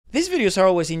These videos are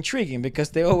always intriguing because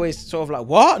they're always sort of like,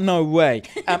 what? No way.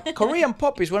 Korean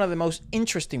pop is one of the most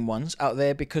interesting ones out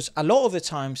there because a lot of the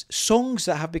times songs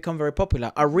that have become very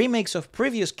popular are remakes of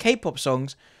previous K-pop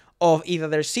songs of either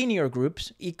their senior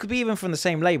groups, it could be even from the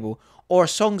same label, or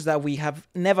songs that we have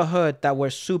never heard that were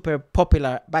super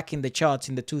popular back in the charts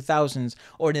in the 2000s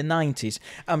or the 90s.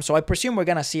 So I presume we're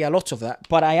going to see a lot of that,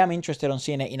 but I am interested on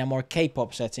seeing it in a more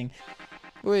K-pop setting.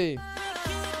 Wait.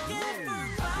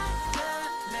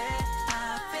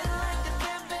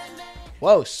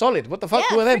 Whoa, solid. What the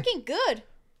fuck were them? Freaking good.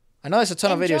 I know there's a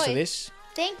ton of videos of this.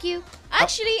 Thank you.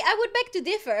 Actually, I would beg to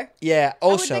differ. Yeah,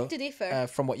 also, I would beg to differ.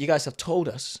 From what you guys have told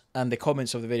us and the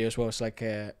comments of the video as well, it's like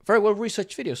a very well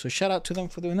researched video. So shout out to them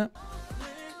for doing that.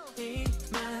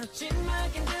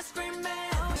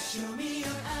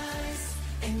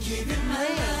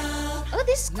 Oh,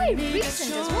 this is quite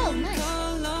recent as well. Nice.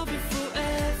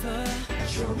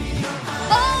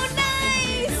 Oh,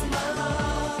 nice!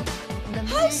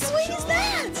 How sweet is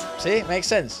that? See, makes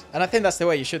sense. And I think that's the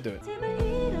way you should do it.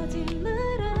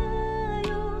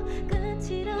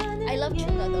 I love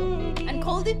Chunga though. And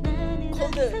colder.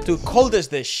 Dude, cold as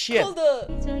the shit.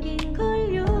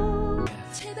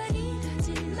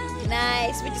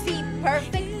 Nice. Would you see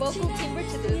perfect vocal timbre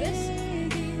to do this?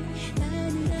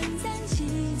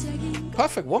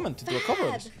 Perfect woman to do a cover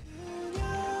of this.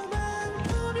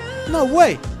 No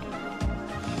way.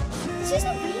 This is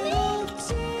a remake?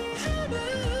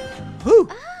 Who?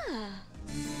 Ah.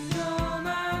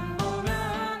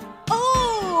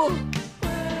 Oh!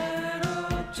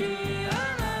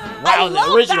 Wow, I the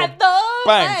love original. that though.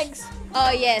 Bangs. Thanks.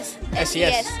 Oh yes.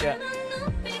 S.e.s. Yeah.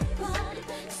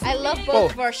 I love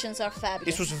both versions are fabulous.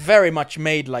 This was very much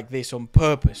made like this on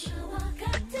purpose.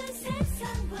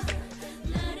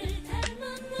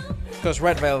 Because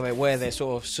Red Velvet were their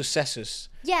sort of successors.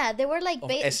 Yeah, they were like of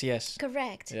S.e.s.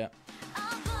 Correct. Yeah.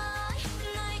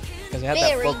 Because they had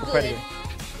that vocal pedigree.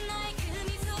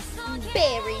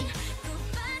 Very.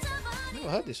 Never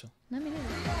heard this one. Let me know.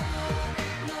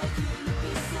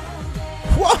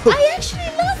 Whoa! I actually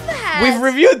love that. We've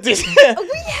reviewed this. We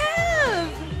have.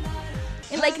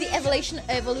 In like the evolution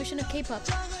of K-pop.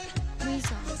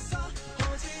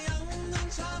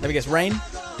 Let me guess, Rain.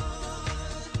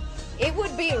 It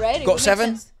would be right. Got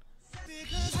 7.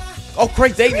 Oh,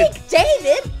 Craig David. Craig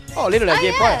David. Oh, literally a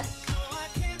year prior.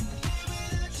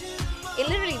 It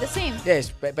literally the same. Yeah, it's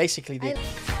basically the.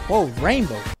 Whoa,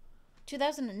 Rainbow.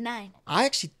 2009. I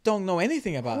actually don't know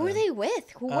anything about Who were them. they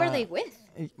with? Who were they with?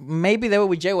 Maybe they were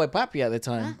with JY Papi at the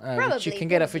time. Which you can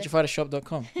get at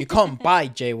futurefightershop.com. You can't buy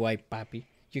JY Papi.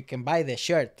 You can buy the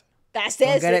shirt. That's Don't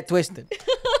it. get it twisted.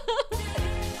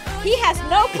 He has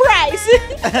no price.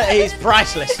 He's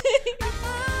priceless.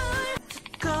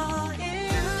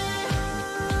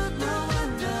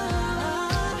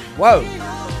 Whoa.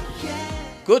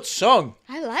 Good song.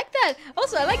 I like that.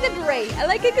 Also, I like the beret. I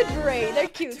like a good beret. They're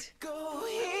cute.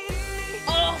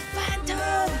 Oh, Phantom.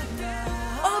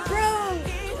 Oh,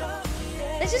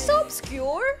 bro. This is so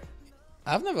obscure.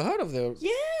 I've never heard of them.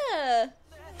 Yeah.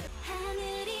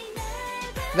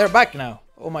 They're back now.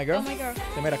 Oh my girl. Oh my god.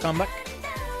 They made a comeback.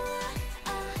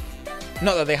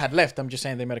 Not that they had left. I'm just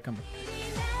saying they made a comeback.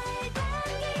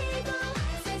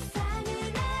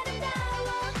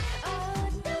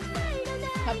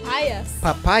 Papaya.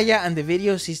 Papaya and the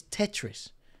videos is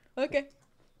Tetris. Okay.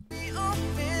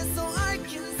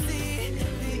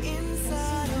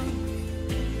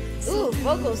 Ooh,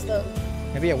 vocals though.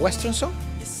 Maybe a Western song?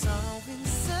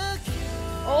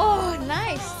 Oh,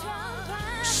 nice.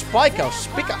 Spike-l,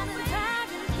 Speaker.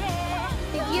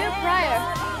 The year prior.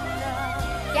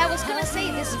 Yeah, I was gonna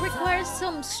say this requires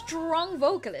some strong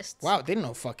vocalists. Wow, didn't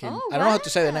know fucking. Oh, I don't know how to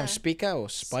say the name. wow. Speaker or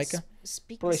Spiker?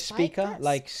 Probably Spiker? speaker,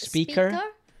 like speaker.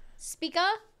 Speaker?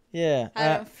 Yeah.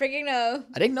 I don't freaking know.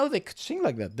 I didn't know they could sing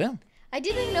like that. Damn. I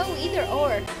didn't know either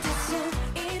or.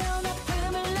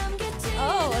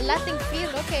 Oh, Latin feel.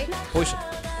 Okay. Poison.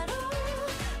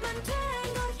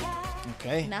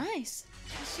 Okay. Nice.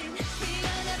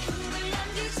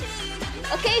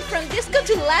 Okay, from disco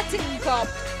to Latin pop.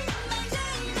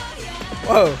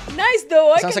 Whoa. Nice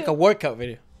though. Sounds like a workout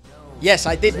video. Yes,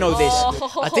 I did know this.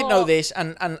 I did know this,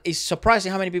 and it's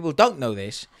surprising how many people don't know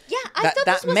this. Yeah, I thought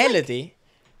that this was melody,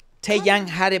 Taeyang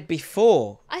had it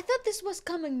before. I thought this was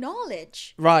common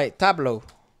knowledge. Right, Tableau.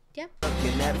 Yeah.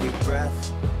 Every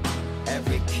breath,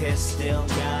 every kiss still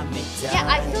got me down. Yeah,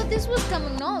 I thought this was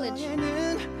common knowledge.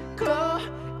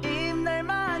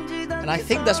 And I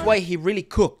think that's why he really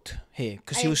cooked here,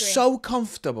 because he was agree. so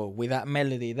comfortable with that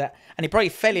melody and he probably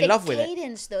fell in love with it. The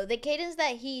cadence though, the cadence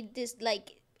that he just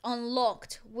like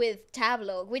unlocked with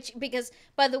Tableau, which because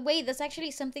by the way, that's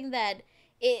actually something that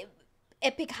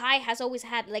Epic High has always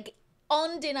had like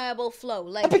undeniable flow,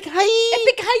 like Epic High.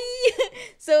 Epic High.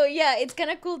 So yeah, it's kind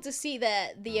of cool to see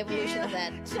the evolution of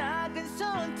that.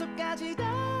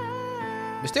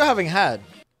 We still haven't had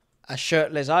a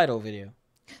shirtless idol video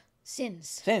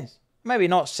Since. maybe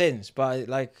not since, but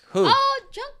like who? Oh,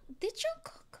 did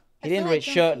Jungkook? He didn't reach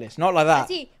shirtless, not like that.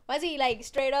 Was he like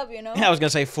straight up, you know? I was gonna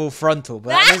say full frontal, but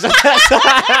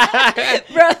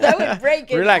Bro, that would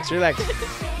break it. Relax.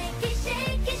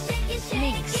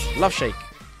 Minx. Love shake.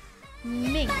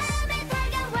 Minx.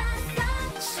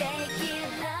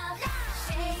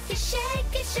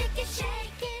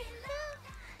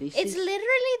 It's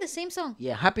literally the same song.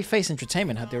 Yeah, Happy Face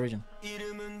Entertainment had the original.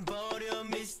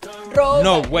 Rover,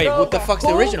 No, wait, what the fuck's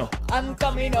the original? I'm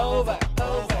coming over.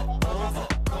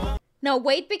 No,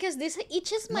 wait, because this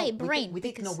itches my brain. We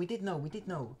did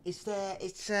know. It's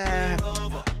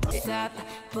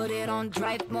Put it on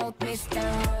drive mode,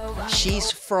 Mr. she's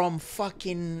from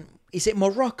fucking, is it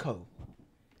Morocco?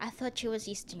 I thought she was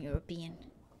Eastern European.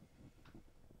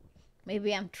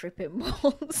 Maybe I'm tripping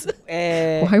balls.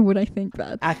 Why would I think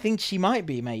that? I think she might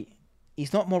be, mate.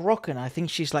 He's not Moroccan. I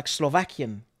think she's like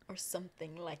Slovakian. Or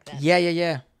something like that.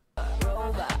 Yeah.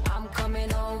 I'm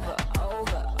coming over,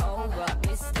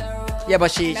 Mr. Yeah,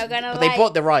 but Not gonna they lie.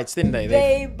 bought the rights, didn't they?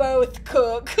 They both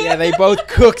cook. Yeah, they both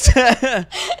cooked. I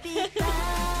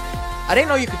didn't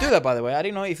know you could do that, by the way. I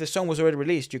didn't know if the song was already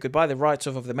released, you could buy the rights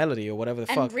of the melody or whatever the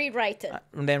And fuck. rewrite it.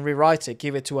 And then rewrite it,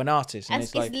 give it to an artist. And And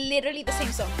it's it's like, literally the same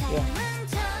song.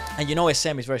 yeah. And you know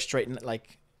SM is very straight,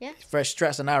 like, Yeah. very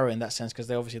straight and narrow in that sense, because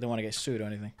they obviously don't want to get sued or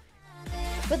anything.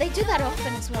 But they do that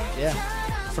often as well. Yeah.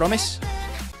 Promise,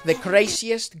 the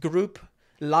craziest group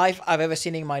live I've ever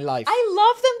seen in my life. I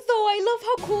love them though. I love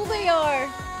how cool they are.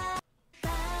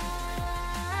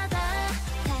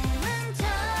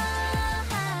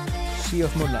 Sea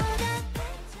of Moonlight.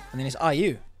 And then it's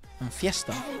IU and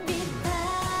Fiesta.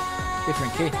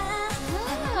 Different key.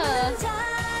 Ah.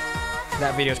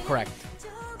 That video's correct.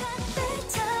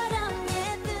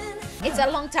 It's a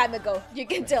long time ago. You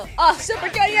can tell. Oh, Super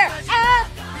Junior! Ah!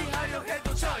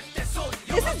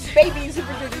 This is baby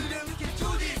Super Junior.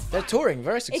 They're touring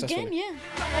very successfully. Again, yeah.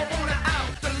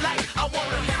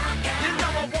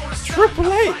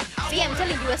 Triple A. See, I'm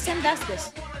telling you, SM does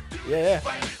this. Yeah.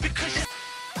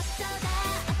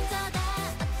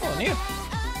 Oh, new.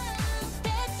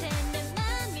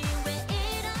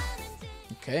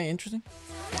 Okay, interesting.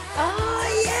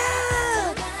 Oh,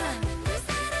 yeah!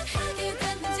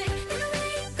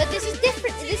 But this is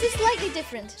different. This is slightly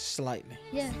different. Slightly.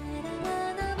 Yeah.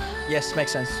 Yes,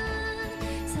 makes sense.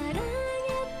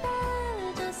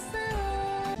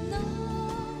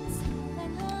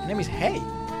 Her name is Hey.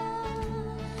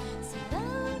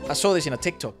 I saw this in a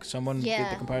TikTok. Someone did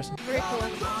the comparison. Very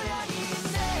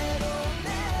cool.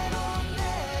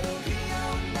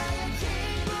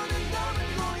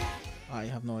 I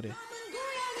have no idea.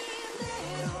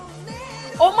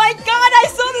 Oh my god, I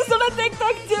saw this on a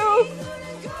TikTok too!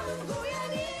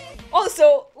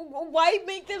 Also, why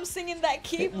make them sing in that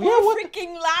key? Poor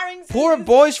freaking larynx. Poor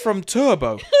boys from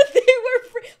Turbo. They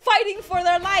were fighting for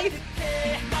their life.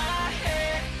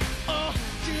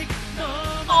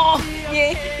 Oh,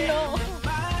 yeah, no.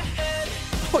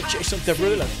 Oh, Jason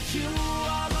Derulo.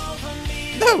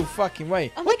 No fucking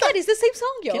way. Oh my god, it's the same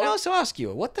song, yo. Can I also ask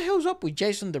you, what the hell's up with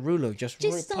Jason Derulo just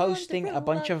Jason posting a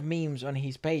bunch Derulo. of memes on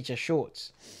his page as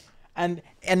shorts? And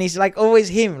he's like always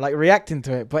him, like reacting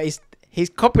to it, but he's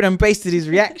copied and pasted his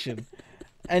reaction.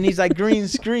 And he's like green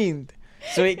screened.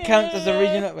 So it counts as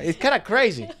original. It's kind of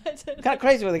crazy. Kind of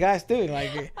crazy what the guy's doing.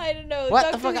 Like, I don't know.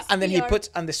 what the Dr. fuck? And then he PR. puts,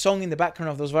 and the song in the background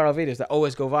of those viral videos that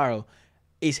always go viral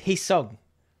is his song.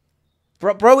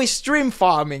 Bro is stream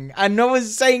farming and no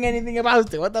one's saying anything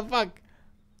about it. What the fuck?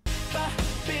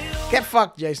 Get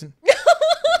fucked, Jason.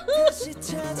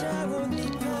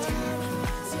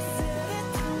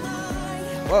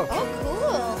 Whoa.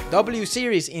 Oh, cool. W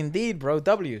series indeed, bro.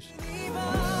 W's.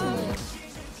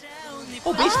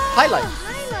 Oh, beast. Highlight.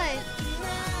 Highlight.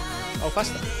 Oh,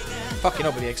 faster. Fucking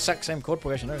up with the exact same chord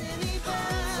progression.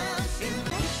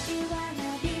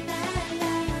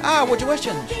 Ah, what's your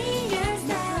question?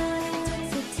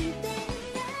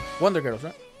 Wonder Girls,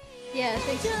 right? Yeah, I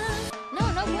think so.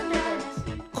 No, not Wonder Girls.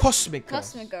 Cosmic Girls.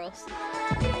 Cosmic Girls.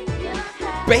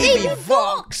 Baby Baby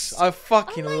Vox. I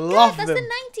fucking Oh my love god, them. that's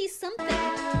the 90s something.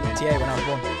 TA when I was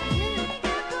born.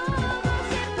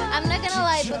 I'm not gonna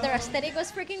lie, but their aesthetic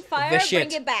was freaking fire. The shit.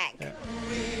 Bring it back. Yeah.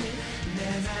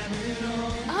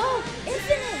 Oh,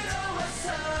 Infinite.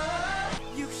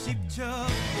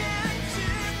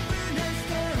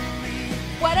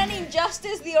 What an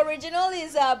Injustice, the original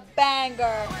is a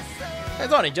banger.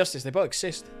 It's not injustice, they both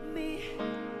exist.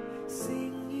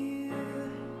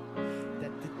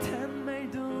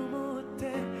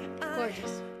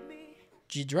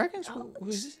 G-Dragons? Who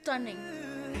is this? Stunning.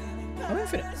 I'm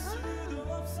Infinite.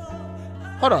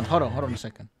 Hold on a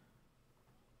second.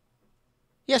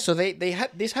 Yeah, so they had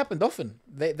this happened often.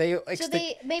 They So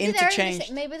they maybe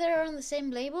interchanged. maybe they're on the same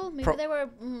label. Maybe they were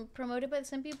promoted by the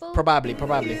same people. Probably.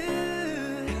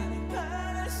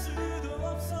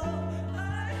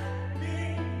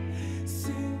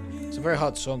 It's a very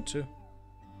hard song too.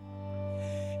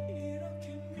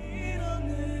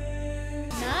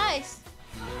 Nice.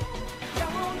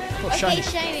 Oh, Okay, Shiny.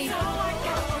 Shiny.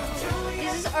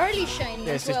 This is early Shiny.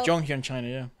 Yeah, as it's just well. Jonghyun China,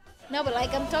 yeah. No, but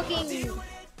like I'm talking.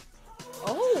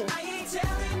 Oh.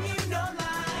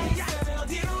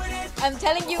 I'm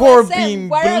telling you, Corbin SM,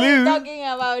 what are Blue. we talking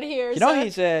about here? You know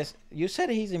sir? you said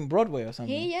he's in Broadway or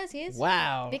something. He is.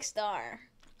 Wow. Big star.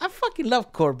 I fucking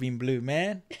love Corbin Blue,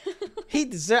 man.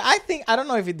 I don't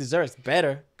know if he deserves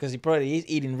better because he probably is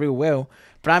eating real well.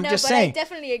 But I'm just saying. I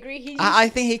definitely agree. I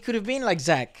think he could have been like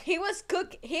Zach. He was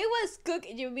cook.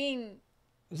 You mean?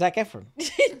 Zac Efron.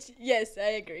 Yes,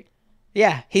 I agree.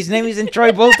 Yeah, his name isn't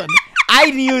Troy Bolton. I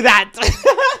knew that.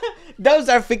 Those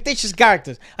are fictitious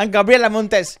characters. And Gabriela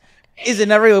Montez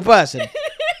isn't a real person.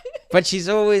 But she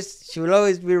will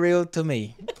always be real to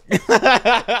me.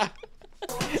 But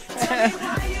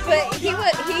he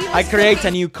was I create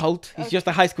a new cult. It's just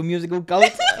a High School Musical cult. I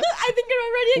think it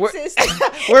already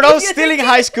exists. We're all still in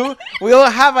high school. We all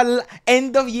have an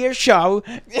end of year show.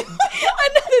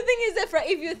 Another thing is, Efra,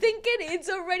 if you think it's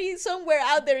already somewhere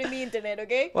out there in the internet,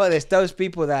 okay? Well, there's those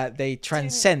people that they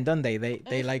transcend, don't they?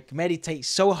 They like meditate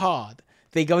so hard.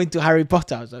 They go into Harry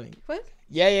Potter or something. What?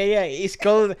 Yeah. It's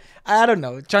called, I don't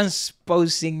know,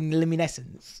 transposing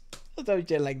luminescence. Or some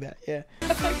shit like that, yeah.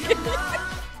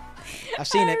 I've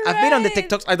seen it. I've been on the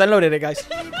TikToks. I downloaded it, guys.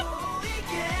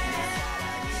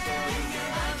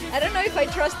 I don't know if I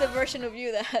trust the version of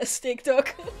you that has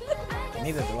TikTok.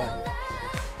 Neither do I.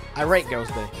 I rate Girls'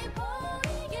 Day.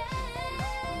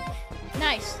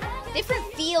 Nice. Different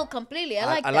feel completely. I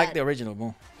like that. I like the original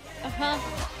more. Uh-huh.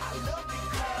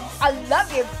 I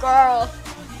love you, girl.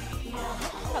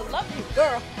 I love you,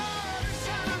 girl.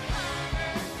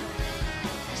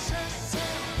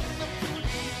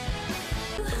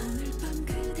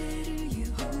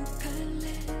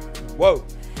 Whoa.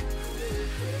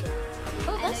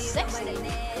 Oh, that's sexy.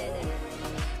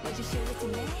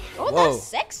 Oh, Whoa. that's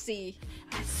sexy.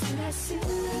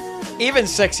 Even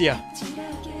sexier.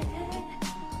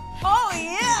 Oh,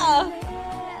 yeah.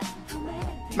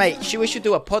 Mate, we should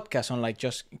do a podcast on like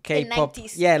just K-pop.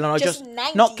 90s. Yeah, no, Just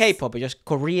not 90s. K-pop, but just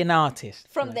Korean artists.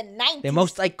 From Like, the 90s. the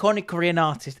most iconic Korean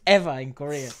artist ever in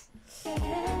Korea.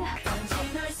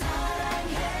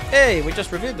 Hey, we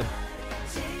just reviewed them.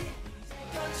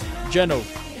 Jeno.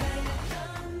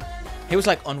 He was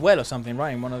like unwell or something,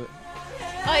 right? In one of the...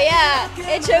 Oh, yeah.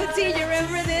 HOT, you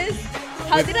remember this?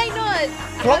 How did I not?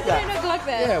 Clock How did I that. not clock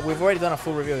that? Yeah, we've already done a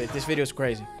full review of it. This video is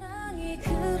crazy.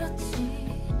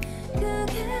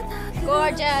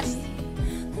 Gorgeous.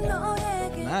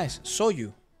 Nice. Saw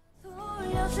you. No,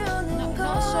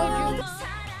 soju.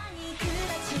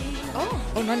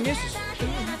 Oh, not news.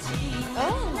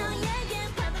 Oh.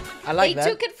 I like They that.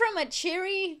 took it from a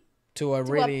cheery to a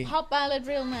to really... a pop ballad,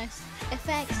 real nice.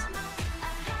 Effects.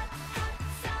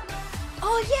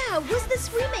 Oh yeah, was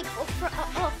this remake of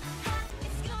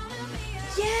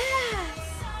yeah.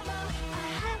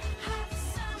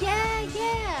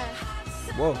 Yeah.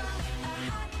 Whoa.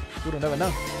 You don't never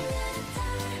know.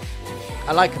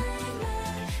 I like him.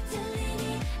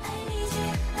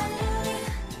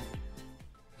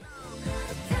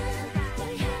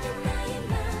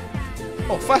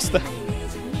 Oh, faster.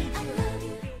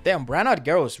 Damn, Brown Eyed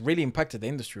Girls really impacted the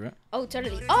industry, right? Oh,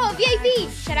 totally. Oh, VIP.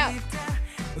 Shout out.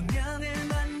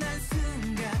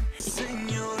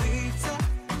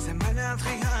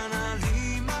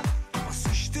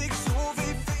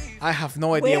 I have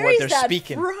no idea Where what is they're that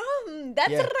speaking. from? That's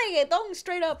Yeah. reggaeton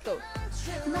straight up though.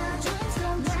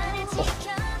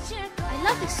 I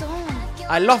love this song.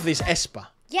 I love this Espa.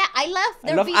 Yeah, I love I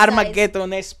their love B-sides. Armageddon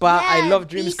Espa. I Yeah, love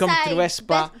Dreams Come True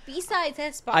Espa. B-sides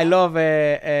Espa. I love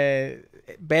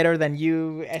Better Than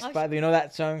You Espa. Do you know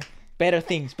that song? Better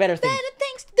Things. Better Things. Better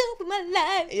things to do with my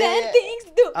life. Yeah, Better yeah. things to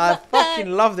do with I my fucking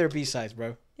life. love their B-sides,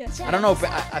 bro. Yeah. I don't know, but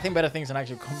I think Better Things an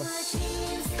actual comeback.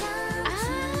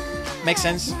 Makes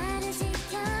sense.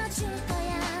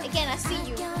 Again, I see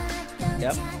you.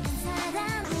 Yep.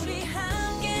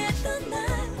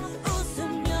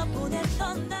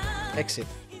 Exit.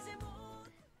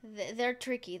 They're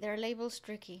tricky. Their label's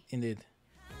tricky. Indeed.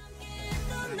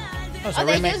 Oh,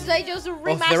 they just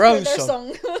remastered their own their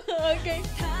song. song. Okay.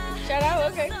 Shout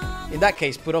out. Okay. In that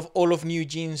case, put off all of New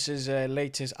Jeans'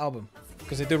 latest album.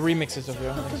 Because they do remixes of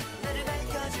their own things.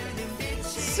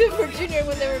 Super Junior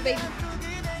when they were baby.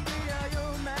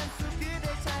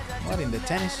 What in the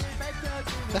tennis?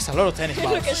 That's a lot of tennis Look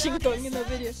at balls. Shin Dong in the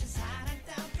video.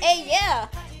 Hey, yeah.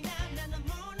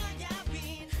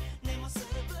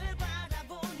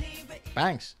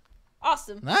 Thanks.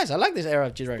 Awesome. Nice. I like this era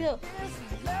of G-Dragon.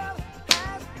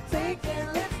 Still.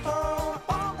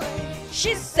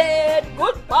 She said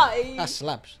goodbye. That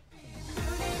slaps.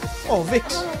 Oh,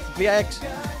 Vix. VIX.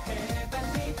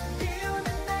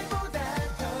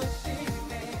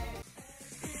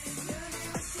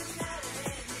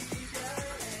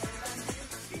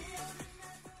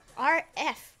 RF.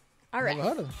 Never RF.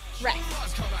 heard of it. Ref.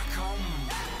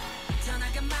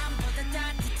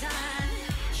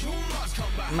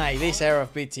 Mate, this era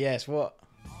of BTS, what?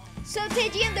 So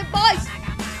Taeji and the boys.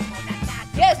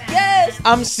 Yes, yes.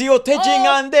 I'm still teaching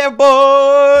Oh. on the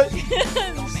boy.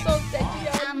 So Taeji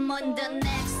and I'm on the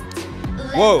next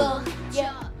Whoa. level.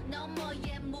 Yeah. No more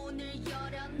문을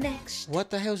열어. Next What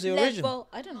the hell's the original? level.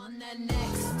 I don't know.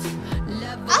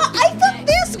 Ah, I thought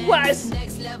this was.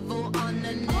 Oh,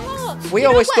 We you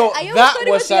know always what? thought I always that thought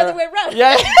it was the other way around.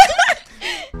 Yeah.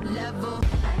 Uh-huh.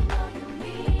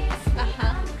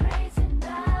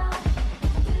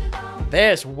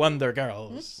 There's Wonder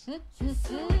Girls.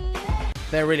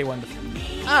 They're really wonderful.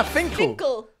 Ah, Fink.l.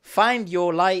 Fink.l. Find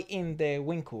your light in the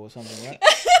winkle or something, right?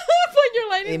 Put your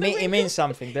line in the It window. means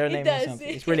something. Their It name does. means something.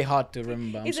 It's really hard to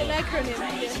remember. I'm It's an sorry.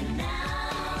 acronym. Yeah.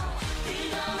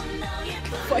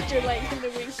 Put your line in the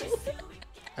winkle.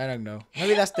 I don't know.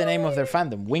 Maybe that's the name of their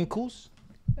fandom. Winkles?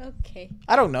 Okay.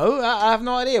 I don't know. I have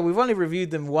no idea. We've only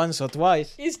reviewed them once or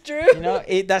twice. It's true. You know,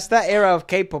 that's that era of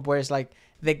K-pop where it's like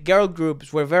the girl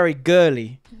groups were very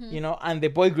girly, you know, and the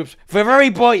boy groups were very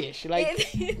boyish.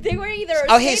 Like they were either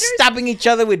out here skaters. stabbing each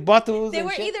other with bottles. They and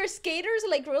were shit. either skaters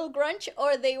like real grunge,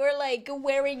 or they were like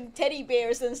wearing teddy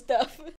bears and stuff.